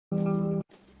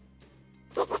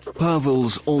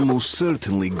Pavel's almost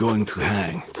certainly going to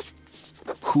hang.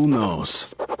 Who knows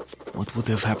what would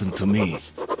have happened to me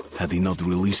had he not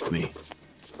released me?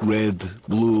 Red,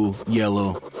 blue,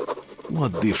 yellow,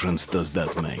 what difference does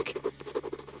that make?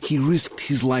 He risked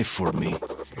his life for me.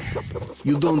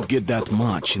 You don't get that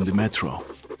much in the metro.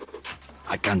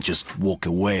 I can't just walk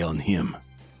away on him.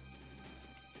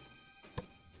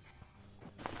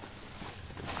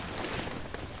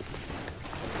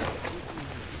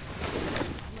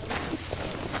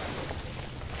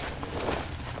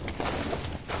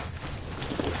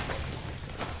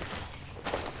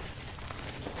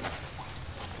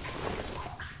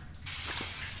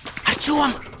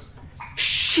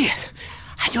 Shit!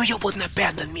 I knew you wouldn't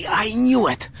abandon me. I knew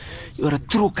it. You're a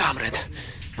true comrade.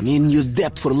 I'm in your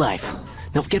debt for life.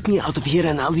 Now get me out of here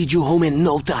and I'll lead you home in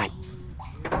no time.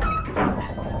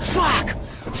 Fuck!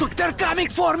 Fuck, they're coming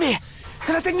for me!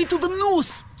 Gonna take me to the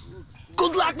noose!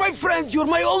 Good luck, my friend! You're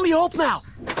my only hope now!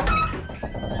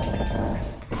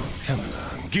 Come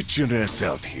on, get your ass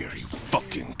out here, you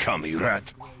fucking commie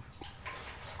rat!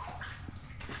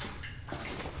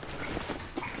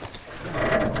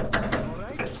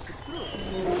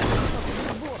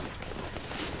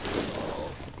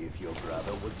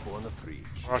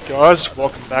 Alright guys,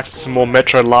 welcome back to some more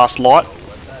Metro Last Light.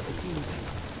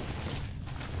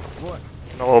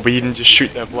 No, we didn't just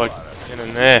shoot that bloke in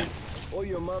and there.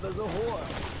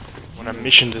 On a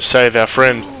mission to save our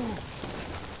friend.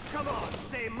 Come on,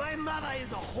 say my mother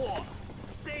is a whore.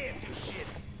 Say it, you shit,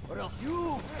 or else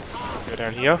you Go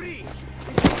down here.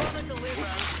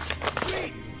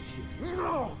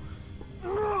 No,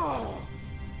 no.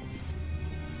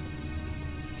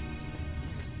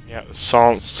 Yeah, the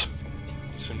silenced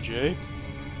SMG.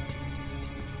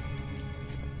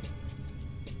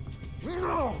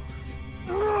 No,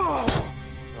 no.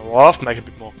 A laugh, make it a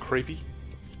bit more creepy.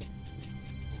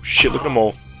 Oh shit, look at them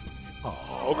all.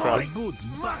 Oh crap.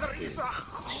 Mother is a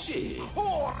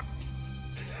whore.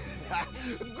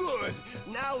 Good.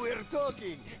 Now we're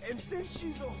talking. And since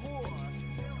she's a whore.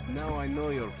 Now I know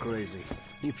you're crazy.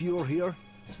 If you're here,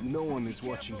 no one is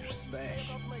watching your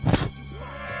stash.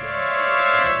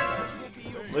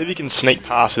 I believe you can sneak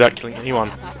past without killing anyone.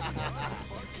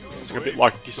 It's like a bit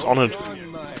like Dishonored.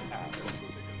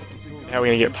 How are we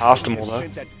gonna get past them all though?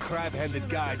 Sent that crab-handed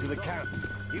guy to the camp.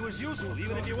 He was useful,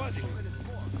 even if he wasn't.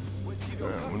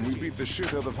 When we beat the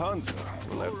shit out of Hansa,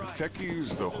 we'll have the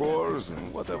techies, the whores,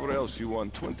 and whatever else you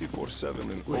want 24/7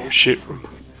 and Oh shit.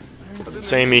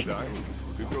 See me.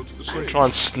 Just gonna try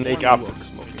and sneak up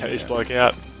and take this bloke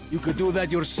out. You could do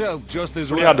that yourself just as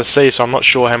Pretty hard to see, so I'm not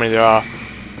sure how many there are.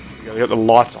 They got the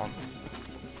lights on.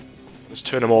 Let's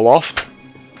turn them all off.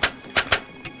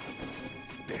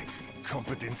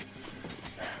 Incompetent.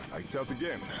 Lights out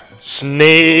again.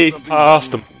 Sneak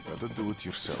past them. Better do it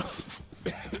yourself.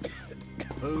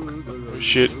 Oh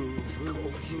shit.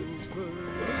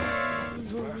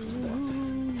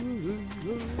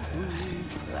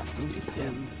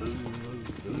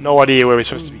 No idea where we're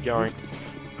supposed to be going.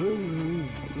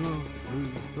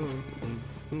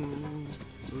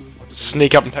 Just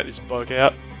sneak up and take this bloke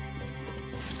out.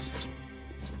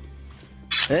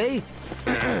 Hey!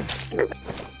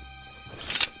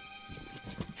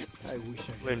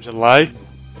 Let him to lay.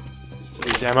 Just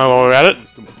his ammo while we're at it.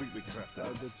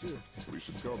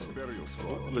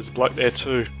 There's a bloke there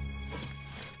too.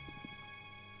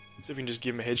 Let's see if we can just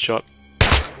give him a headshot.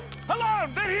 Hello,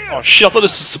 they're here! Oh shit, I thought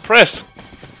this was suppressed.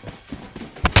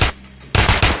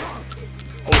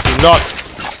 Obviously not.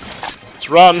 Let's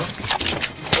run.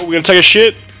 Oh, we're gonna take a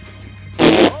shit.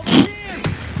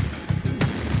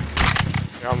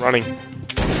 Yeah, I'm running.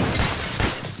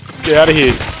 Get out of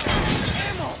here.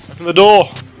 Open the door.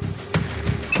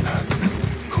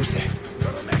 Who's there?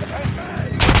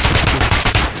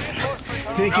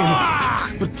 Take him,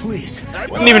 but please.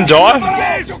 Didn't even die.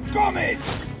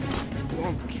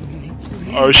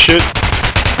 Oh shit.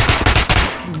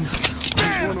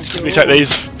 Let me take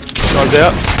these guys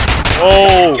out.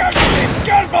 Oh!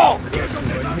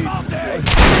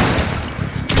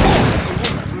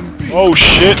 Oh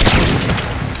shit!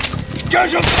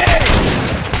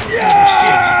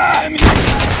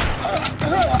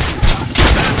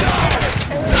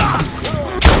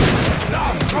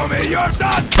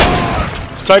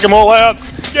 Let's take them all out.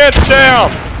 Get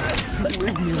down!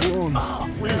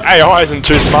 AI isn't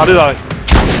too smart, is I?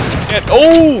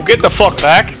 Get the fuck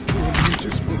back!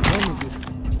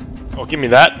 Oh, give me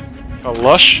that. A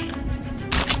lush.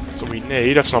 That's what we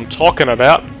need. That's what I'm talking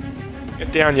about.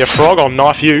 Get down, you frog. I'll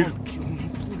knife you.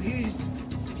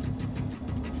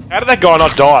 How did that guy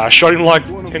not die? I shot him like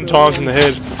 10 times in the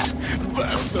head.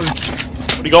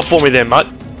 What do you got for me there, mate?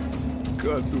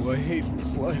 God, do I hate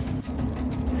this life.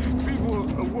 People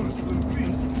are worse than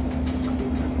beasts.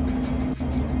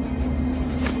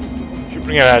 Should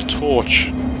bring out our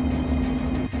torch.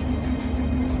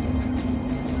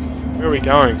 Where are we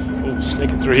going? Oh,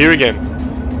 sneaking through here again.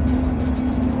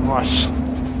 Nice.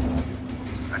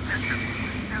 Attention.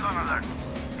 Still on alert.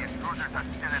 The intruders are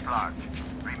still at large.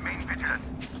 Remain vigilant.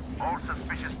 All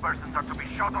suspicious persons are to be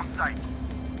shot on sight.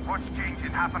 Watch change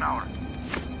in half an hour.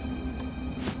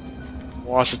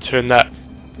 Why is it turn that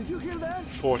Did you hear that?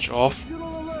 torch off? Still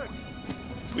on alert.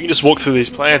 We can just walk through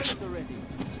these plants.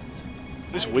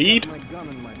 This weed? My gun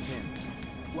in my pants.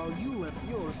 While you left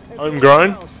yours at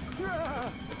Homegrown? the house.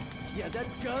 Yeah, that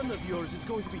gun of yours is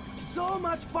going to be so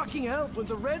much fucking help when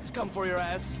the Reds come for your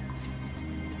ass.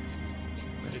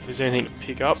 If there's anything to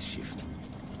pick up.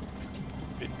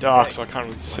 A bit dark, so I can't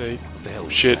really see. What the hell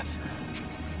was Shit. that?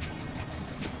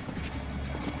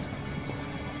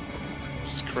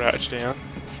 Just crouch down.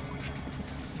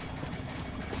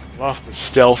 Love the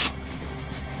stealth.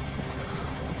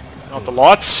 Not the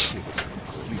lights.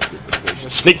 Gonna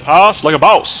sneak past like a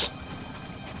boss.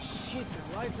 Shit,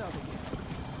 the lights out again.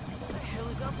 What the hell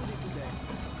is up with it today?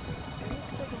 Can you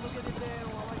take a look at it there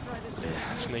while I try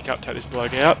this? Sneak up, take this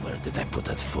bloke out. Where did I put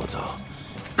that photo?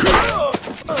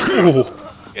 Ooh.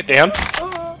 Get down.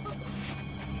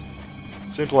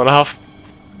 Simple enough.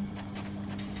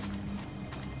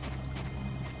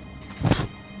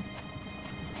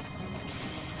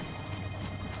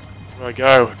 Where do I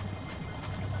go?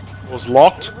 Door's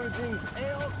locked. Everything's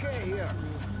A-okay here.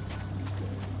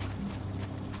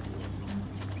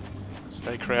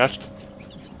 Stay crouched.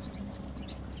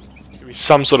 Give me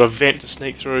some sort of vent to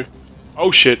sneak through.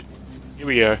 Oh shit. Here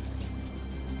we go.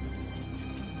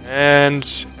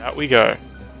 And out we go.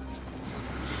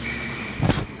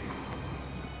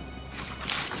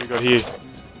 What we got here?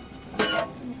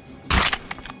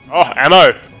 Oh,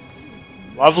 ammo!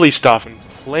 Lovely stuff and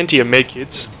plenty of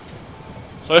medkits.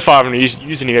 So far I haven't used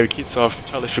any medkits, so I've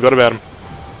totally forgot about them.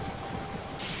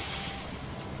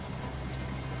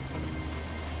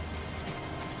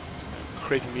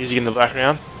 Creaking music in the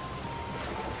background.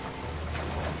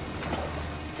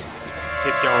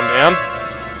 Keep going down.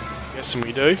 Guessing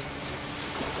we do.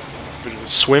 Bit of a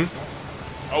swim.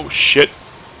 Oh shit.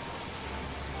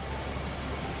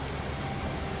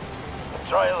 The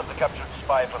trial of the captured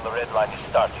spy from the Red Line is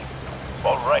starting.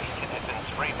 All right, citizens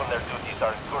free from their duties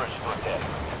are encouraged to attend.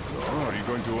 So, are you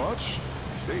going to watch?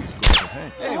 He says he's going to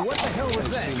hang. Hey, what the hell was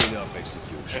that? Seen enough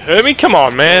execution. You heard me? Come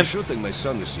on, man. Shooting my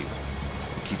son, you see.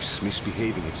 He keeps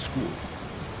misbehaving at school.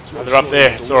 So Oh, they're up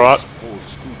there. It's alright.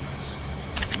 Students.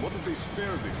 What if they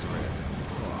spare this red?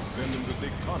 Send them to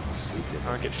big tunnels.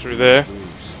 Can't get through there.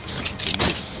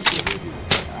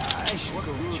 What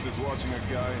good is watching a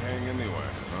guy hang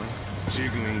anywhere, huh?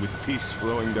 Jiggling with peace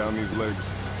flowing down his legs.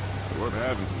 Worth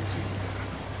having to see.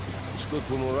 It's good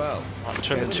for morale. I'll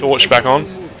turn the torch back on.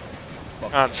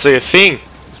 Can't see a thing.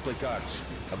 Let's play cards.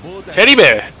 A bullet ahead. Teddy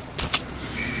bear!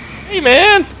 Hey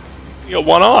man! You got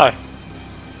one eye.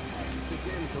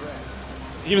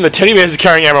 Even the teddy bears are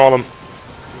carrying ammo on them.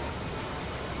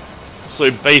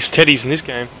 Absolute beast teddies in this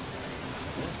game.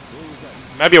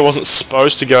 Maybe I wasn't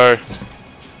supposed to go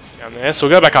down there, so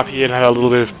we'll go back up here and have a little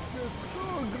bit of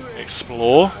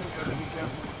explore.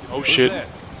 Oh shit.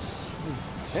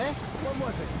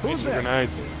 Need some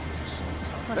grenades.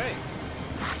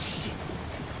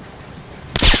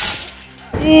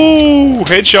 Ooh,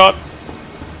 headshot.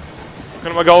 Look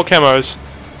at my gold camos.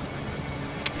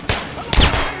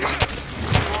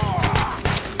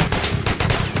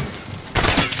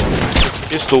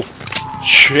 Pistol.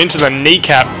 Into the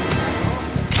kneecap.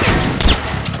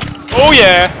 Oh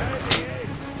yeah!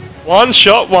 One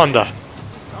shot wonder.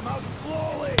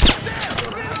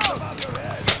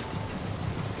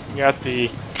 Got the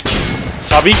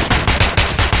subby.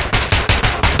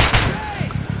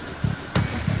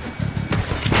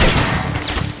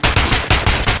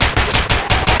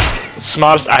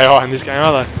 Smartest AI in this game,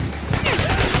 are they?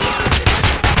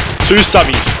 2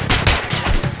 subbies.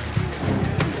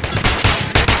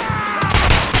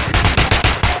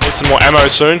 Need some more ammo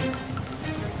soon.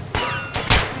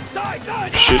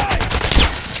 Shit.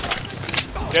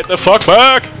 Get the fuck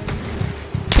back!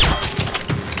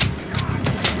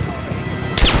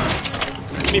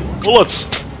 Need bullets.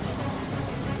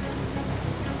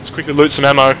 Let's quickly loot some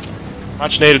ammo.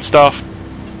 Much needed stuff.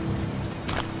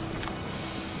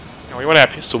 No, we want our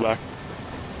pistol back.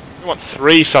 We want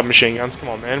 3 submachine guns. Come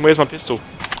on, man. Where's my pistol?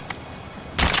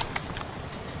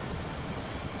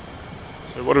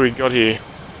 So what do we got here?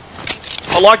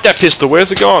 I like that pistol.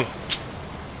 Where's it gone?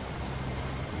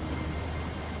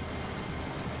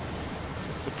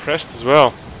 Suppressed as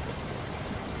well.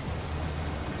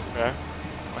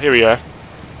 here we go.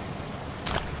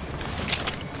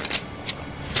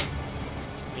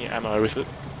 Any ammo with it.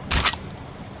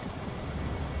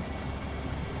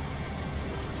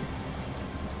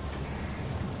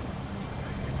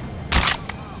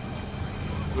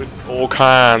 With all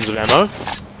kinds of ammo.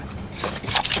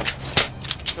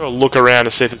 Have a look around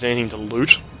to see if there's anything to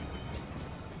loot.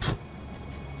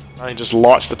 Nothing, just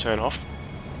lights to turn off.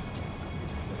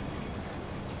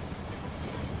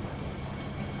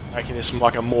 Making this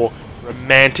like a more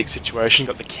romantic situation.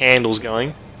 Got the candles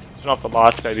going. Turn off the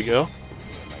lights, baby girl.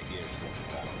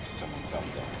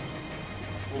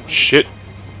 Oh shit.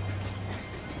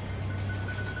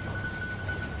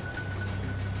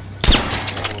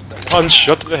 One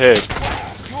shot to the head.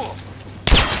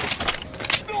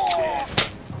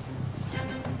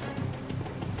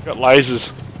 Got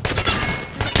lasers.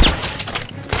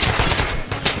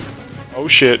 Oh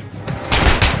shit.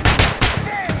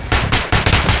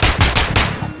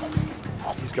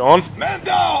 He's gone. Man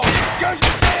down!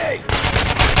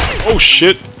 Oh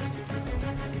shit.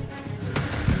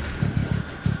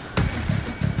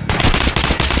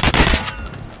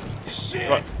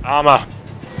 Got armor.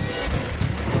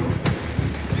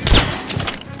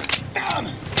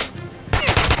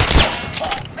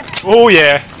 Oh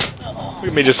yeah. Look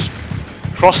at me just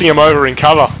crossing him over in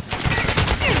cover.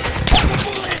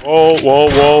 Whoa, whoa,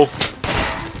 whoa.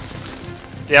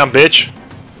 Down, bitch.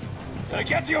 I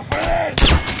get you for this!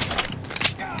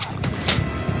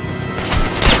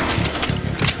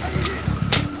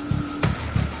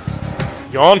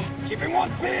 Gone. Keeping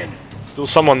one pin! Still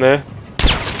someone there.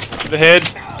 To the head.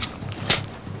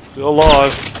 Still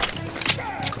alive.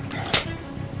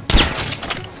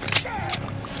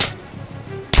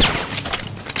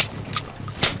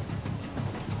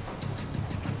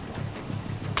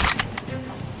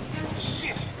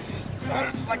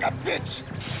 Hurts like a bitch!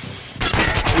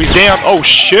 Oh, he's down. Oh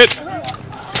shit.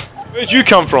 Where'd you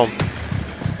come from?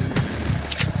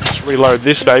 Let's reload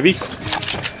this baby.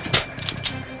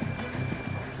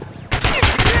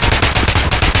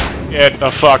 Get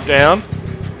the fuck down.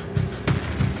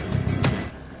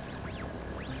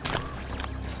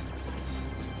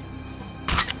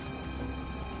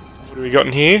 What do we got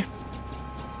in here?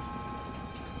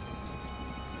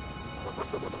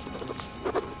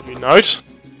 New note.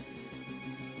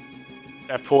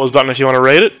 That pause button if you want to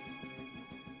read it.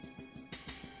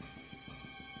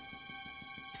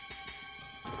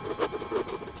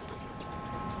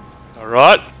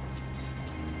 Alright.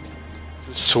 This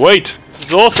is sweet. This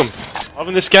is awesome.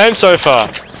 Loving this game so far.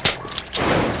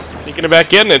 Thinking about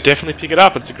getting it, definitely pick it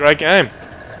up. It's a great game.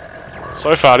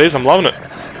 So far it is, I'm loving it.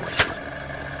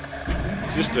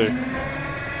 What's this do?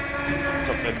 It's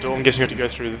up that door, I'm guessing we have to go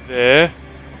through there.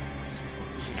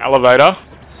 There's an elevator.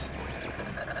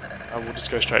 We'll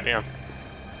just go straight down.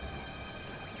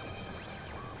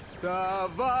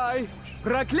 Вставай,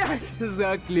 проклятье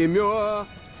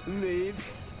заклеймённый.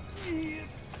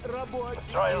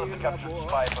 Trial to capture the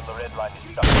spy from the red line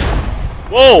is done.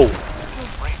 Whoa!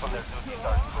 Free from their duties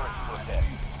are first to attack.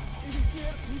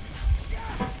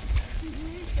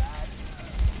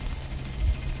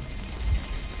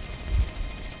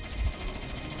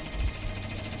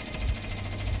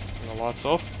 Turn the lights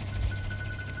off.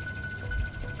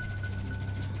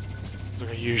 It's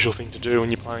like a usual thing to do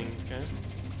when you're playing this game.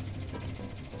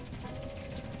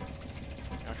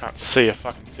 I can't see a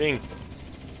fucking thing.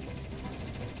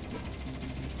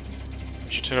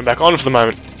 We should turn them back on for the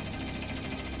moment.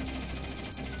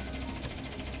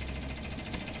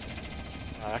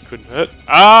 Ah, that couldn't hurt.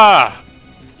 Ah!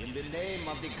 In the name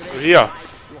of the great Over here. light,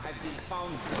 you have been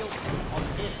found guilty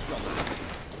of espionage.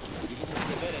 Given the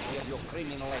severity of your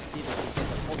criminal activities as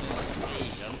a foreign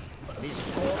agent, this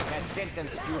court has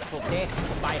sentenced you to death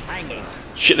by hanging.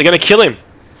 Shit, they're gonna kill him!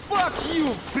 Fuck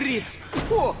you, Fritz!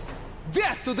 Oh,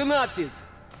 death to the Nazis!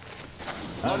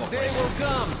 One day will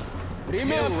come.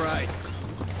 Remember, right?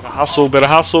 Better hustle, better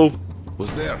hustle.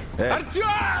 Who's there? Hey,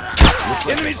 Artyom!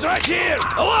 enemies right here!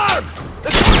 Alarm!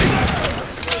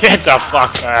 Get the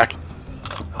fuck back.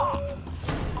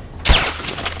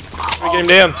 Get him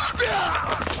down.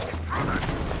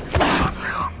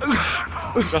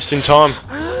 Just in time.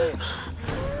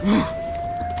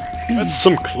 That's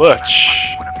some clutch.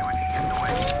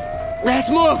 Let's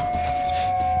move!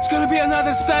 It's gonna be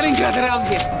another Stalingrad around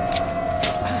here.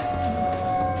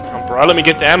 Come, bro, let me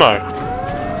get the ammo.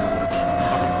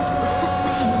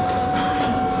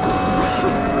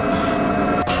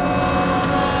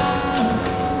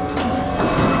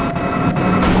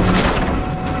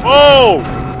 Whoa!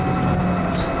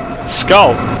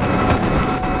 Skull.